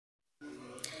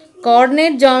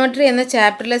Coordinate geometry എന്ന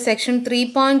ചാപ്റ്ററിലെ section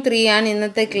 3.3 ആണ്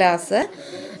ഇന്നത്തെ ക്ലാസ്.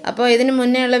 അപ്പോൾ ഇതിന്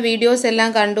മുന്നേ ഉള്ള വീഡിയോസ് എല്ലാം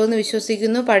കണ്ടു എന്ന്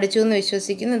വിശ്വസിക്കുന്നു, പഠിച്ചു എന്ന്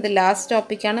വിശ്വസിക്കുന്നു. ഇത് ലാസ്റ്റ്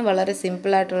ടോപ്പിക്കാണ്, വളരെ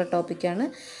സിമ്പിളായിട്ടുള്ള ടോപ്പിക്കാണ്.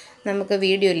 നമുക്ക്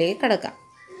വീഡിയോയിലേക്ക് കടക്കാം.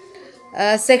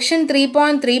 Section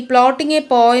 3.3 plotting A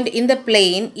point in the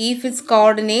plain if it's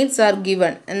coordinates are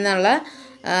given എന്നുള്ള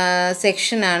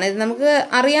സെക്ഷനാണ്. ഇത് നമുക്ക്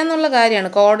അറിയാവുന്ന കാര്യമാണ്.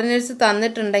 കോർഡിനേറ്റ്സ്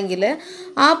തന്നിട്ടുണ്ടെങ്കിൽ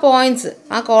ആ പോയിൻറ്റ്സ്,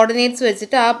 ആ കോർഡിനേറ്റ്സ്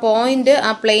വെച്ചിട്ട് ആ പോയിൻ്റ്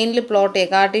ആ പ്ലെയിനിൽ പ്ലോട്ട്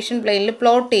ചെയ്യുക, കാർട്ടീഷ്യൻ പ്ലെയിനിൽ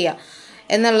പ്ലോട്ട് ചെയ്യുക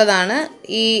എന്നുള്ളതാണ്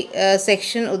ഈ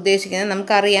സെക്ഷൻ ഉദ്ദേശിക്കുന്നത്.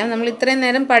 നമുക്കറിയാം, നമ്മൾ ഇത്രയും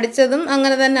നേരം പഠിച്ചതും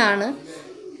അങ്ങനെ തന്നെയാണ്.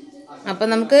 അപ്പോൾ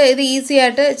നമുക്ക് ഇത് ഈസി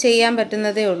ആയിട്ട് ചെയ്യാൻ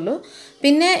പറ്റുന്നതേ ഉള്ളൂ.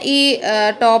 പിന്നെ ഈ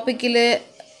ടോപ്പിക്കിൽ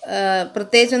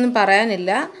പ്രത്യേകിച്ചൊന്നും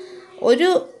പറയാനില്ല. ഒരു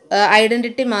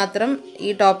ഐഡൻറ്റിറ്റി മാത്രം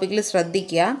ഈ ടോപ്പിക്കിൽ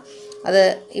ശ്രദ്ധിക്കുക. അത്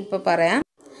ഇപ്പോൾ പറയാം.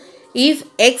 If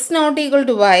X not equal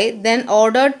to Y then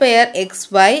ordered pair X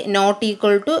why not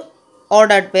equal to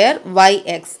ordered pair Y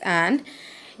X and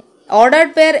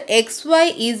ordered pair X Y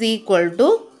is equal to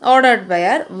ordered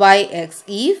pair Y X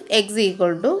if X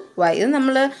equal to Y. ഇത്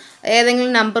നമ്മൾ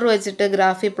ഏതെങ്കിലും number വെച്ചിട്ട്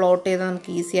ഗ്രാഫിൽ plot ചെയ്ത്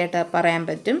നമുക്ക് easy ആയിട്ട് പറയാൻ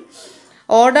പറ്റും.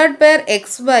 Ordered pair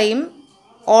X വൈയും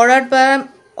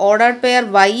ordered pair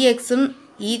Y എക്സും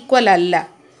ഈക്വൽ അല്ല.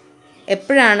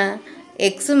 എപ്പോഴാണ്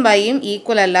എക്സും വൈയും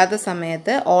ഈക്വൽ അല്ലാത്ത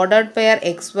സമയത്ത് ordered pair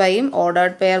X വൈയും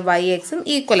ordered pair Y എക്സും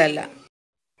ഈക്വൽ അല്ല.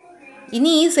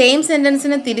 ഇനി ഈ സെയിം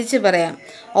സെൻറ്റൻസിനെ തിരിച്ച് പറയാം.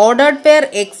 Ordered pair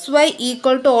X Y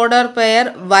equal to order pair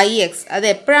Y X. അത്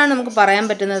എപ്പോഴാണ് നമുക്ക് പറയാൻ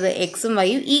പറ്റുന്നത്? എക്സും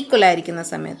വൈയും ഈക്വൽ ആയിരിക്കുന്ന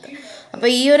സമയത്ത്. അപ്പോൾ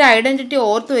ഈ ഒരു ഐഡൻറ്റിറ്റി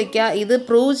ഓർത്ത് വയ്ക്കുക. ഇത്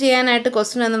പ്രൂവ് ചെയ്യാനായിട്ട്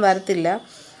ക്വസ്റ്റ്യൻ ഒന്നും വരത്തില്ല.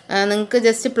 നിങ്ങൾക്ക്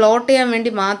ജസ്റ്റ് പ്ലോട്ട് ചെയ്യാൻ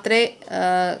വേണ്ടി മാത്രമേ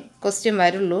ക്വസ്റ്റ്യൻ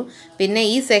വരുള്ളൂ. പിന്നെ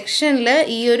ഈ സെക്ഷനിൽ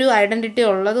ഈ ഒരു ഐഡൻറ്റിറ്റി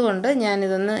ഉള്ളത് കൊണ്ട്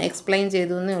ഞാനിതൊന്ന് എക്സ്പ്ലെയിൻ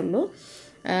ചെയ്തു എന്നേ ഉള്ളൂ.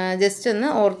 ജസ്റ്റ് ഒന്ന്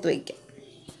ഓർത്ത് വയ്ക്കാം.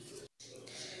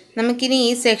 നമുക്കിനി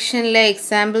ഈ സെക്ഷനിലെ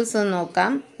എക്സാമ്പിൾസ് ഒന്ന്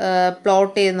നോക്കാം,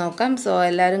 പ്ലോട്ട് ചെയ്ത് നോക്കാം. സോ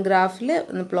എല്ലാവരും ഗ്രാഫിൽ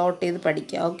ഒന്ന് പ്ലോട്ട് ചെയ്ത്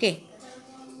പഠിക്കുക. ഓക്കെ,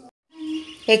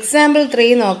 എക്സാമ്പിൾ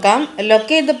 3 നോക്കാം.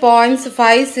 Locate the points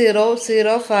 5 0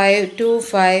 0 5 2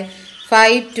 5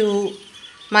 5 2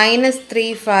 -3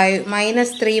 5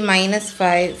 -3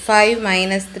 -5 5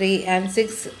 -3 and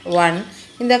 6 1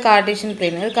 in the Cartesian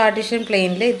plane. ഒരു കാർട്ടീഷ്യൻ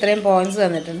പ്ലെയിനിൽ ഇത്രയും പോയിൻറ്റ്സ്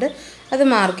തന്നിട്ടുണ്ട്. അത്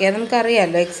മാർക്ക് ചെയ്യുക.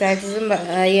 നമുക്കറിയാമല്ലോ, എക്സ് ആക്സിസും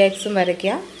ഈ എക്സും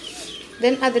വരയ്ക്കുക.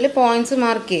 ദെൻ അതിൽ പോയിൻറ്റ്സ്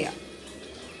മാർക്ക് ചെയ്യുക.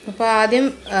 അപ്പോൾ ആദ്യം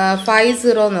 5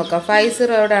 0 നോക്കാം. 5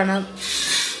 0 എവിടെയാണ്?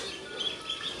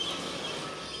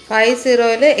 5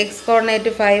 0ൽ എക്സ്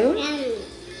കോർഡിനേറ്റ് 5ഉം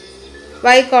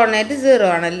വൈ കോർഡിനേറ്റ് 0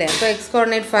 ആണല്ലേ. അപ്പോൾ എക്സ്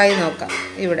കോർഡിനേറ്റ് 5 നോക്കാം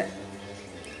ഇവിടെ.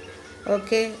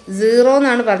 ഓക്കെ, 0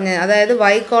 എന്നാണ് പറഞ്ഞത്. അതായത്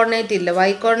വൈ കോർഡിനേറ്റ് ഇല്ല.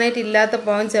 വൈ കോർഡിനേറ്റ് ഇല്ലാത്ത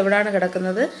പോയിൻറ്റ്സ് എവിടെയാണ്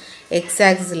കിടക്കുന്നത്? എക്സ്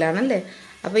ആക്സിസിലാണല്ലേ.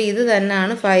 അപ്പോൾ ഇത്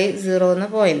തന്നെയാണ് 5 0 എന്ന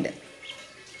പോയിൻ്റ്.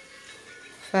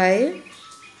 5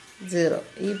 0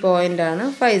 ഈ പോയിൻ്റാണ്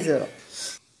 5 0.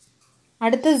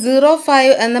 അടുത്ത 0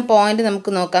 5 എന്ന പോയിൻ്റ്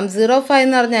നമുക്ക് നോക്കാം. 0 5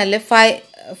 എന്ന് പറഞ്ഞാൽ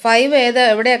 5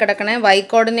 എവിടെയാണ് കിടക്കണേ? വൈ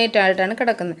കോർഡിനേറ്റ് ആയിട്ടാണ്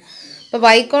കിടക്കുന്നത്. അപ്പോൾ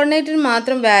വൈ കോർഡിനേറ്റിന്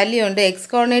മാത്രം വാല്യൂ ഉണ്ട്. എക്സ്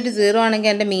കോർഡിനേറ്റ് 0 ആണെങ്കിൽ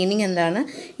അതിൻ്റെ മീനിങ് എന്താണ്?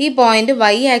 ഈ പോയിൻ്റ്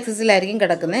വൈ ആക്സിസിലായിരിക്കും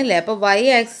കിടക്കുന്നത് അല്ലേ. അപ്പോൾ വൈ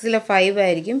ആക്സിസിലെ 5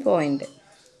 ആയിരിക്കും പോയിൻ്റ്.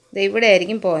 ഇവിടെ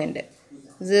ആയിരിക്കും പോയിൻ്റ്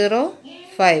 0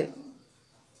 5.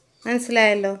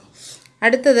 മനസ്സിലായല്ലോ.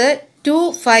 അടുത്തത് 2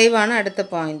 5 ആണ് അടുത്ത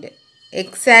point.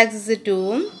 X axis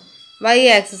 2ഉം Y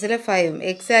ആക്സിസിലെ 5ഉം.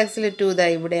 X ആക്സിസിലെ 2 ഇതാ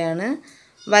ഇവിടെയാണ്.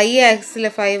 വൈ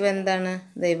ആക്സിസിലെ 5 എന്താണ്?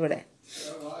 ഇതാ ഇവിടെ.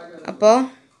 അപ്പോൾ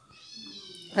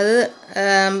അത്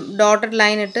ഡോട്ടഡ്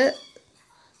ലൈൻ ഇട്ട്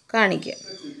കാണിക്കുക.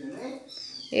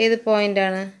 ഏത്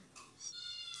പോയിൻ്റാണ്?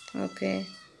 ഓക്കെ,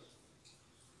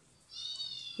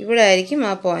 ഇവിടെ ആയിരിക്കും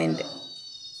ആ പോയിൻ്റ്.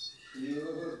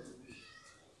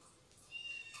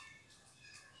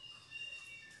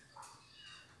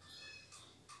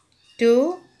 ടു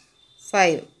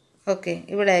 5. ഓക്കെ,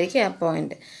 ഇവിടെ ആയിരിക്കും ആ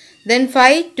പോയിൻ്റ്. ദെൻ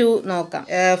 5 2 നോക്കാം.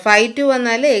 5 2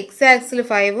 വന്നാൽ X axle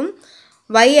 5ഉം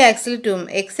Y axle 2ഉം.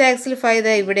 X axle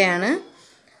 5 ഇവിടെയാണ്.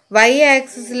 വൈ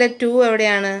ആക്സിസിലെ 2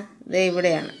 എവിടെയാണ്?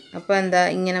 ഇവിടെയാണ്. അപ്പോൾ എന്താ?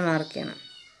 ഇങ്ങനെ മാർക്ക് ചെയ്യണം.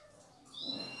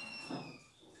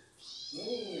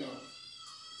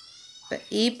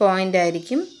 ഈ പോയിൻ്റ്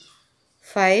ആയിരിക്കും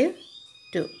 5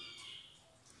 2.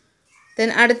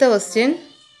 ദെൻ അടുത്ത ക്വസ്റ്റ്യൻ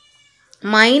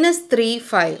 -3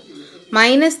 5.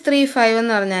 -3 5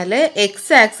 എന്ന് പറഞ്ഞാൽ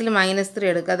എക്സ് ആക്സിൽ -3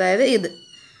 എടുക്കുക. അതായത് ഇത്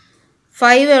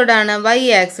 5 എവിടെയാണ്? വൈ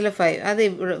ആക്സിൽ 5, അത്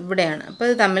ഇവിടെയാണ്. അപ്പോൾ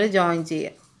ഇത് തമ്മിൽ ജോയിൻ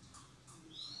ചെയ്യുക.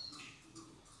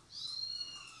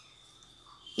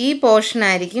 ഈ പോർഷൻ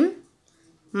ആയിരിക്കും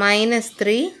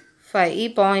 -3 5. ഈ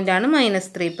പോയിൻ്റാണ്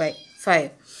 -3 5.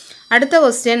 അടുത്ത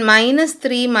ക്വസ്റ്റ്യൻ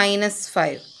 -3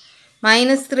 -5.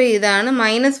 -3 ഇതാണ്.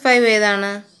 -5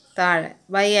 ഏതാണ്? താഴെ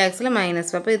വൈ ആക്സിൽ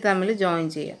 -5. അപ്പോൾ ഇത് തമ്മിൽ ജോയിൻ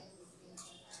ചെയ്യുക.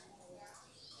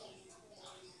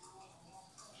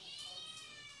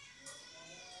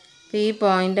 ഈ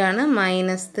പോയിൻ്റാണ്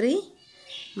 -3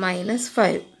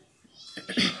 -5.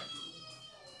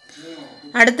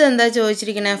 അടുത്ത എന്താ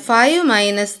ചോദിച്ചിരിക്കുന്നത്?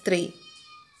 5 - 3.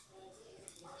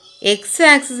 X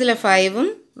ആക്സിസിലെ 5ഉം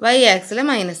Y ആക്സിലെ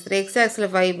 -3. എക്സ് ആക്സിലെ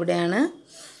 5 ഇവിടെയാണ്,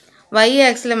 വൈ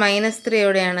ആക്സിലെ -3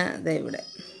 എവിടെയാണ്? ഇത് ഇവിടെ.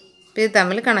 ഇത്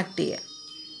തമ്മിൽ കണക്ട് ചെയ്യുക.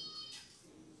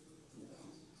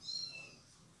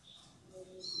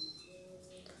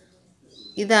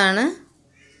 ഇതാണ്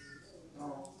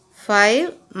 5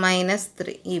 -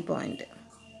 3 ഈ പോയിന്റ്.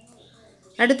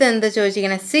 അടുത്ത എന്താ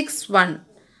ചോദിച്ചിരിക്കുന്നത്? 6 1.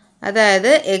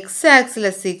 അതായത് എക്സ്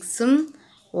ആക്സിലെ 6ഉം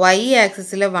വൈ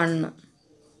ആക്സിസിലെ 1ഉം.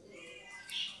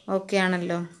 ഓക്കെ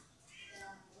ആണല്ലോ.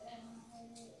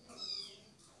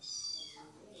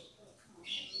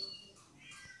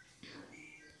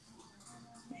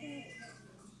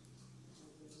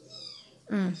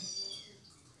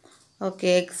 Okay,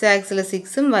 X axle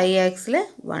 6ഉം Y axle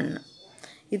 1ഉം.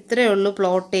 ഇത്രയേ ഉള്ളൂ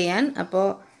പ്ലോട്ട് ചെയ്യാൻ. അപ്പോൾ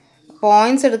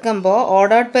പോയിൻറ്റ്സ് എടുക്കുമ്പോൾ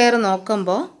ഓർഡേർഡ് പെയർ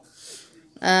നോക്കുമ്പോൾ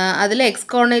അതിൽ എക്സ്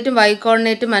കോർഡിനേറ്റും വൈ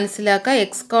കോർഡിനേറ്റും മനസ്സിലാക്കുക.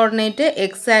 എക്സ് കോർഡിനേറ്റ്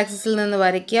എക്സ് ആക്സിസിൽ നിന്ന്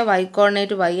വരയ്ക്കുക, വൈ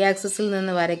കോർഡിനേറ്റ് വൈ ആക്സിസിൽ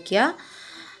നിന്ന് വരയ്ക്കുക.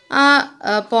 ആ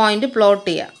പോയിൻ്റ് പ്ലോട്ട്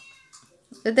ചെയ്യുക.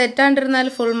 ഇത് തെറ്റാണ്ടിരുന്നാൽ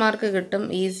ഫുൾ മാർക്ക് കിട്ടും.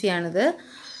 ഈസിയാണിത്.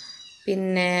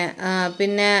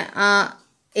 പിന്നെ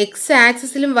എക്സ്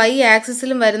ആക്സിസിലും വൈ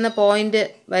ആക്സിസിലും വരുന്ന പോയിൻ്റ്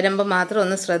വരുമ്പോൾ മാത്രം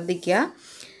ഒന്ന് ശ്രദ്ധിക്കുക.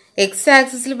 എക്സ്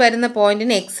ആക്സിസിൽ വരുന്ന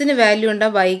പോയിൻറ്റിന് എക്സിന് വാല്യൂ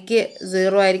ഉണ്ടാവും, വൈക്ക്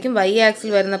 0 ആയിരിക്കും. വൈ ആക്സിൽ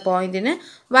വരുന്ന പോയിൻറ്റിന്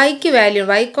വൈക്ക് വാല്യൂ,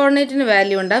 വൈ കോർഡിനേറ്റിന്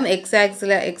വാല്യൂ ഉണ്ടാവും, എക്സ്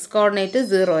ആക്സിൽ എക്സ് കോർഡിനേറ്റ്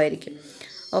 0 ആയിരിക്കും.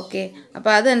 ഓക്കെ,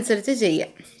 അപ്പോൾ അതനുസരിച്ച്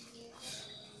ചെയ്യാം.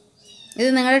 ഇത്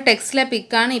നിങ്ങളുടെ ടെക്സ്റ്റിലെ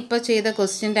പിക്കാണ്. ഇപ്പോൾ ചെയ്ത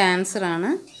ക്വസ്റ്റ്യൻ്റെ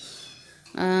ആൻസറാണ്.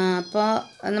 അപ്പോൾ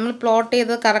നമ്മൾ പ്ലോട്ട്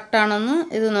ചെയ്തത് കറക്റ്റാണെന്ന്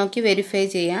ഇത് നോക്കി വെരിഫൈ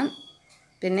ചെയ്യാം.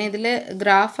 പിന്നെ ഇതിൽ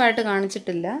ഗ്രാഫായിട്ട്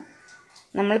കാണിച്ചിട്ടില്ല.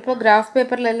 നമ്മളിപ്പോൾ ഗ്രാഫ്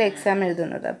പേപ്പറിലല്ല എക്സാം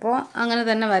എഴുതുന്നത്, അപ്പോൾ അങ്ങനെ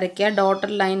തന്നെ വരയ്ക്കുക.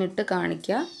 ഡോട്ടഡ് ലൈൻ ഇട്ട്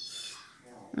കാണിക്കുക.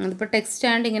 അതിപ്പോൾ ടെക്സ്റ്റ്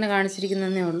ആണ്ട് ഇങ്ങനെ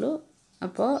കാണിച്ചിരിക്കുന്നതേ ഉള്ളൂ.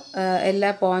 അപ്പോൾ എല്ലാ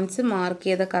പോയിൻറ്റ്സും മാർക്ക്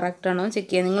ചെയ്ത് കറക്റ്റാണോ ചെക്ക്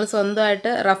ചെയ്യുക. നിങ്ങൾ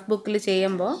സ്വന്തമായിട്ട് റഫ് ബുക്കിൽ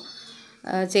ചെയ്യുമ്പോൾ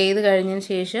ചെയ്ത് കഴിഞ്ഞതിന്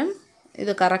ശേഷം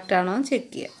ഇത് കറക്റ്റാണോ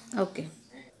ചെക്ക് ചെയ്യുക. ഓക്കെ,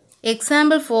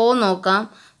 എക്സാമ്പിൾ 4 നോക്കാം.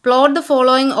 Plot the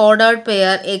following ordered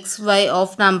pair X Y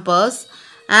of numbers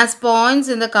as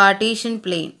points in the Cartesian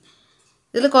plain.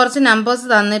 ഇതിൽ കുറച്ച് നമ്പേഴ്സ്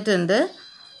തന്നിട്ടുണ്ട്.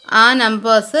 ആ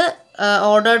നമ്പേഴ്സ്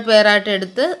ഓർഡേർഡ് പെയർ ആയിട്ട്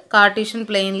എടുത്ത് കാർട്ടീഷ്യൻ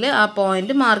പ്ലെയിനിൽ ആ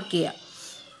പോയിന്റ് മാർക്ക് ചെയ്യുക.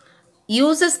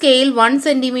 Use A scale 1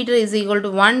 cm is equal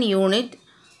to 1 unit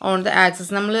on the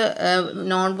axis. നമ്മൾ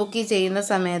നോട്ട്ബുക്കിൽ ചെയ്യുന്ന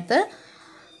സമയത്ത്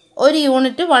ഒരു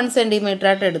യൂണിറ്റ് 1 cm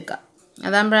ആയിട്ട് എടുക്കുക.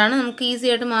 അതാകുമ്പോഴാണ് നമുക്ക് ഈസി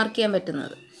ആയിട്ട് മാർക്ക് ചെയ്യാൻ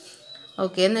പറ്റുന്നത്.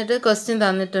 ഓക്കെ, എന്നിട്ട് ക്വസ്റ്റ്യൻ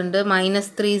തന്നിട്ടുണ്ട്.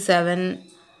 -3 7,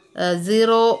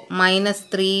 0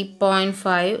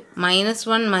 -3.5,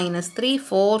 -1 -3,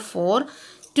 4 4,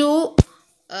 2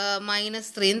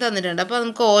 -3 തന്നിട്ടുണ്ട്. അപ്പോൾ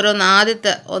നമുക്ക്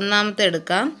ഓരോന്ന് ഒന്നാമത്തെ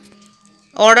എടുക്കാം.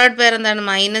 ഓർഡേർഡ് പെയർ എന്താണ്?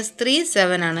 -3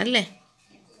 7 ആണ് അല്ലേ?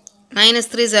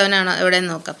 -3 7 ആണ്. എവിടെ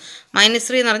നിന്ന് നോക്കാം.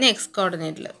 -3 എന്ന് പറഞ്ഞാൽ എക്സ്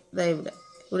കോർഡിനേറ്റിൽ ഇതാ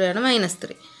ഇവിടെയാണ്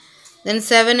 -3. ദെൻ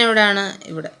 7 എവിടെയാണ്?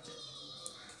 ഇവിടെ.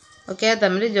 ഓക്കെ, അത്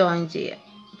തമ്മിൽ ജോയിൻ ചെയ്യുക.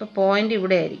 അപ്പോൾ പോയിൻ്റ്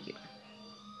ഇവിടെ ആയിരിക്കും.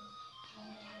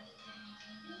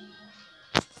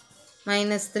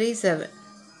 -3 7.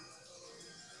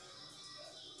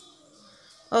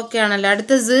 ഓക്കെ ആണല്ലോ.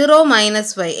 അടുത്ത 0 -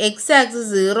 y. എക്സ് ആക്സിസ്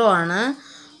 0 ആണ്,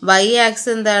 വൈ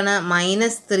ആക്സിസ് എന്താണ്?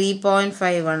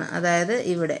 -3.5 ആണ്. അതായത്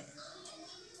ഇവിടെ.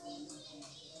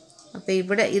 അപ്പോൾ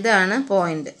ഇവിടെ ഇതാണ്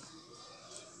പോയിൻ്റ്.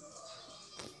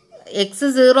 എക്സ്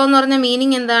 0 എന്ന് പറഞ്ഞ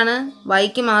മീനിങ് എന്താണ്?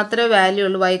 വൈക്ക് മാത്രമേ വാല്യൂ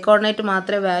ഉള്ളൂ, വൈ കോർഡിനേറ്റ്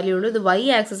മാത്രമേ വാല്യൂ ഉള്ളൂ. ഇത് വൈ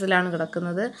ആക്സിസിലാണ്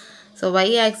കിടക്കുന്നത്. സോ വൈ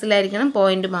ആക്സിലായിരിക്കണം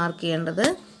പോയിൻ്റ് മാർക്ക് ചെയ്യേണ്ടത്.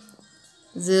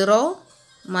 0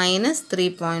 -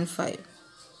 3.5.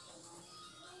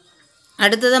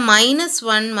 അടുത്തത്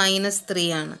 -1 -3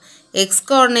 ആണ്. എക്സ്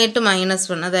കോർഡിനേറ്റ്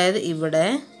 -1, അതായത് ഇവിടെ.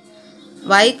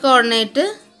 വൈ കോർഡിനേറ്റ്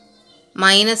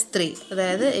 -3,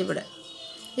 അതായത് ഇവിടെ.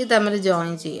 ഇത് തമ്മിൽ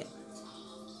ജോയിൻ ചെയ്യുക.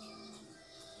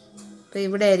 അപ്പോൾ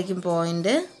ഇവിടെ ആയിരിക്കും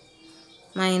പോയിൻ്റ്.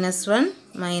 -1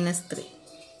 -3.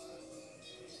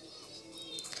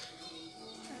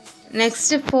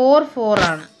 നെക്സ്റ്റ് 4 4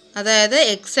 ആണ്. അതായത്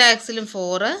എക്സ് ആക്സിലും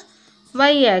 4,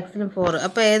 വൈ ആക്സിലും 4.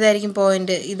 അപ്പോൾ ഏതായിരിക്കും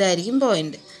പോയിൻ്റ്? ഇതായിരിക്കും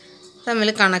പോയിൻ്റ്. തമ്മിൽ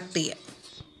കണക്ട് ചെയ്യുക.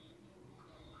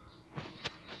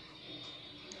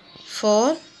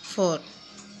 4 4.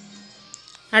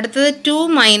 അടുത്തത് 2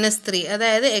 -3,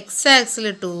 അതായത് എക്സ് ആക്സിൽ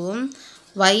 2ഉം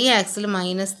വൈ ആക്സിൽ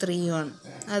 -3ഉം ആണ്.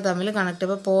 അത് തമ്മിൽ കണക്ട്.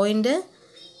 അപ്പോൾ പോയിൻ്റ്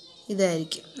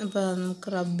ഇതായിരിക്കും. അപ്പോൾ നമുക്ക്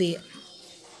റബ്ബ് ചെയ്യാം.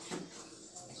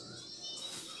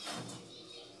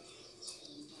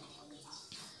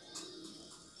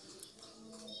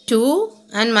 -2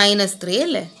 and -3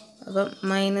 അല്ലേ? അപ്പം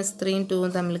 -3ഉം 2ഉം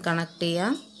തമ്മിൽ കണക്ട്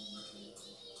ചെയ്യാം.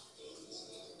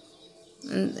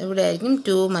 ഇവിടെ ആയിരിക്കും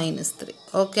 2 -3.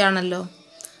 ഓക്കെ ആണല്ലോ.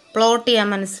 പ്ലോട്ട് ചെയ്യാൻ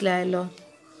മനസ്സിലായല്ലോ.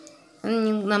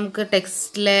 നമുക്ക്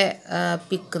ടെക്സ്റ്റിലെ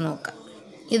പിക്ക് നോക്കാം.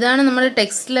 ഇതാണ് നമ്മുടെ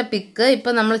ടെക്സ്റ്റിലെ പിക്ക്.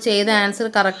 ഇപ്പോൾ നമ്മൾ ചെയ്ത ആൻസർ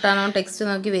കറക്റ്റാണോ ടെക്സ്റ്റ്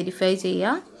നോക്കി വെരിഫൈ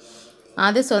ചെയ്യുക.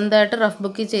 ആദ്യം സ്വന്തമായിട്ട് റഫ്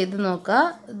ബുക്കിൽ ചെയ്ത് നോക്കുക,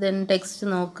 ദെൻ ടെക്സ്റ്റ്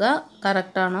നോക്കുക,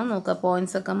 കറക്റ്റാണോ നോക്കുക,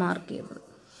 പോയിൻറ്റ്സ് ഒക്കെ മാർക്ക് ചെയ്തത്.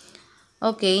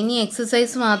 ഓക്കെ, ഇനി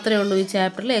എക്സസൈസ് മാത്രമേ ഉള്ളൂ ഈ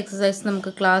ചാപ്റ്ററിൽ. എക്സസൈസ്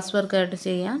നമുക്ക് ക്ലാസ് വർക്കായിട്ട്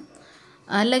ചെയ്യാം,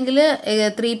 അല്ലെങ്കിൽ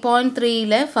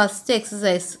 3.3 ഫസ്റ്റ്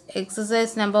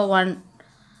എക്സസൈസ് നമ്പർ 1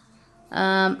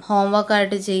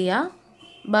 ഹോംവർക്കായിട്ട് ചെയ്യാം,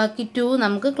 ബാക്കി 2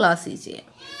 നമുക്ക് ക്ലാസ്സിൽ ചെയ്യാം.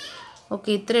 ഓക്കെ,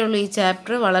 ഇത്രയേ ഉള്ളൂ ഈ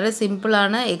ചാപ്റ്റർ. വളരെ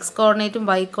സിമ്പിളാണ്. എക്സ് കോർഡിനേറ്റും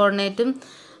വൈ കോർഡിനേറ്റും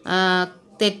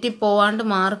തെറ്റിപ്പോവാണ്ട്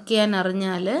മാർക്ക് ചെയ്യാൻ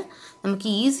അറിഞ്ഞാൽ നമുക്ക്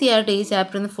ഈസി ആയിട്ട് ഈ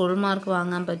ചാപ്റ്ററിൽ നിന്ന് ഫുൾ മാർക്ക്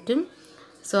വാങ്ങാൻ പറ്റും.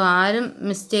 സോ ആരും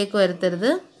മിസ്റ്റേക്ക്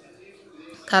വരുത്തരുത്,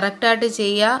 കറക്റ്റായിട്ട്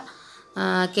ചെയ്യുക,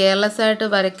 കെയർലെസ് ആയിട്ട്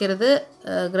വരയ്ക്കരുത്.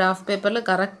 ഗ്രാഫ് പേപ്പറിൽ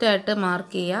കറക്റ്റായിട്ട്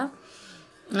മാർക്ക് ചെയ്യുക.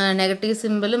 നെഗറ്റീവ്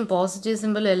സിമ്പിളും പോസിറ്റീവ്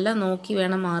സിമ്പിളും എല്ലാം നോക്കി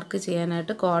വേണം മാർക്ക്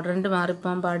ചെയ്യാനായിട്ട്. ക്വാഡ്രൻറ്റ്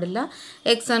മാറിപ്പോകാൻ പാടില്ല,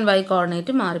 എക്സ് ആൻഡ് വൈ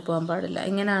കോർഡിനേറ്റ് മാറിപ്പോകാൻ പാടില്ല.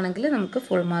 ഇങ്ങനെയാണെങ്കിൽ നമുക്ക്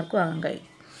ഫുൾ മാർക്ക് വാങ്ങാൻ കഴിയും.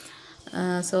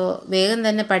 സോ വേഗം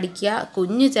തന്നെ പഠിക്കുക.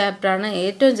 കുഞ്ഞു ചാപ്റ്ററാണ്,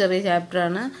 ഏറ്റവും ചെറിയ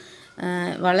ചാപ്റ്ററാണ്,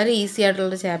 വളരെ ഈസി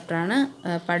ആയിട്ടുള്ള ചാപ്റ്ററാണ്.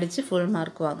 പഠിച്ച് ഫുൾ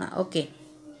മാർക്ക് വാങ്ങാം. Okay,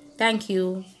 thank you.